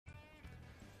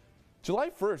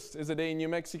July 1st is a day New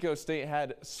Mexico State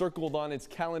had circled on its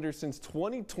calendar since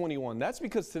 2021. That's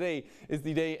because today is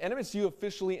the day NMSU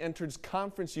officially enters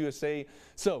Conference USA.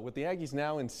 So with the Aggies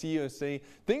now in CUSA,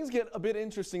 things get a bit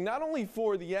interesting, not only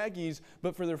for the Aggies,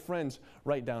 but for their friends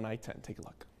right down I-10. Take a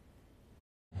look.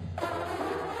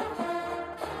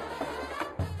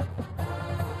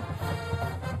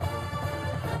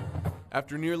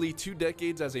 After nearly 2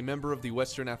 decades as a member of the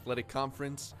Western Athletic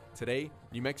Conference, today,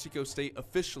 New Mexico State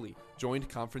officially joined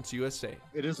Conference USA.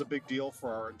 It is a big deal for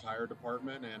our entire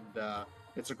department, and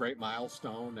it's a great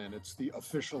milestone, and it's the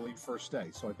officially first day,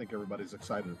 so I think everybody's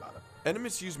excited about it.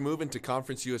 NMSU's move into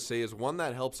Conference USA is one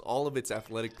that helps all of its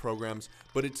athletic programs,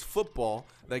 but it's football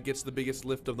that gets the biggest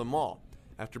lift of them all.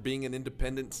 After being an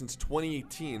independent since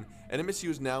 2018, NMSU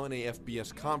is now in a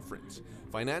FBS conference.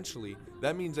 Financially,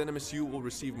 that means NMSU will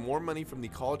receive more money from the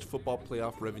college football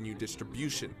playoff revenue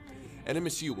distribution.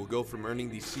 NMSU will go from earning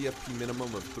the CFP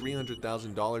minimum of $300,000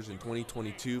 in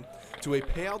 2022 to a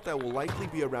payout that will likely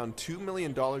be around $2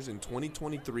 million in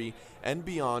 2023 and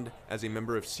beyond as a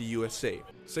member of CUSA.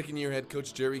 Second-year head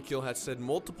coach Jerry Kill has said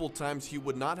multiple times he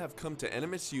would not have come to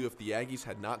NMSU if the Aggies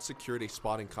had not secured a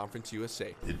spot in Conference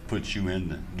USA. It puts you in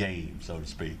the game, so to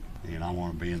speak. And I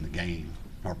want to be in the game.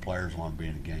 Our players want to be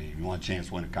in the game. You want a chance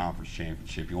to win a conference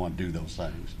championship. You want to do those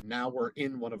things. Now we're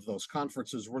in one of those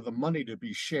conferences where the money to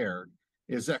be shared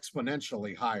is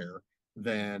exponentially higher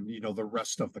than, the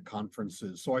rest of the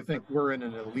conferences. So I think we're in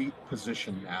an elite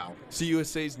position now.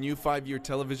 CUSA's new 5-year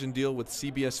television deal with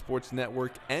CBS Sports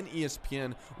Network and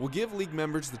ESPN will give league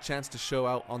members the chance to show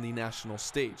out on the national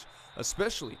stage,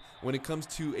 especially when it comes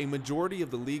to a majority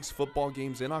of the league's football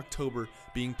games in October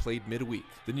being played midweek.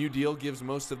 The new deal gives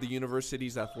most of the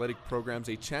university's athletic programs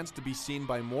a chance to be seen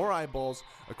by more eyeballs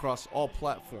across all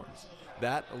platforms.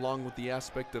 That, along with the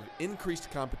aspect of increased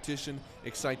competition,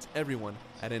 excites everyone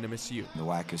at NMSU. The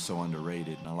WAC is so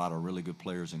underrated, and a lot of really good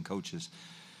players and coaches.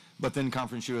 But then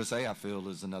Conference USA, I feel,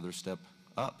 is another step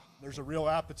up. There's a real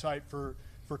appetite for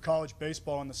college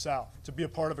baseball in the South. To be a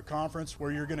part of a conference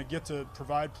where you're going to get to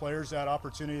provide players that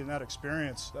opportunity and that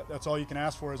experience, that's all you can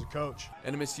ask for as a coach.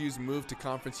 NMSU's move to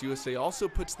Conference USA also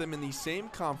puts them in the same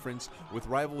conference with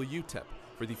rival UTEP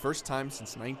for the first time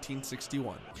since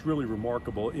 1961. It's really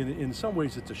remarkable. In some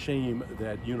ways, it's a shame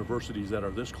that universities that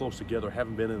are this close together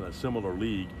haven't been in a similar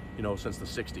league, since the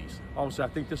 60s. Obviously, I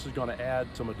think this is going to add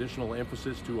some additional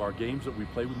emphasis to our games that we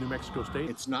play with New Mexico State.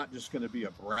 It's not just going to be a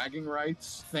bragging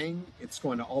rights thing. It's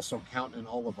going to also count in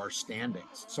all of our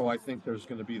standings. So I think there's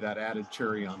going to be that added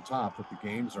cherry on top that the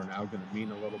games are now going to mean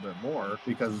a little bit more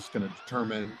because it's going to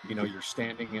determine, your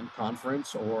standing in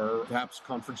conference or perhaps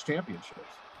conference championships.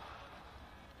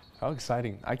 How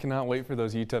exciting. I cannot wait for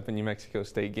those UTEP and New Mexico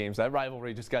State games. That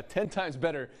rivalry just got 10 times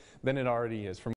better than it already is.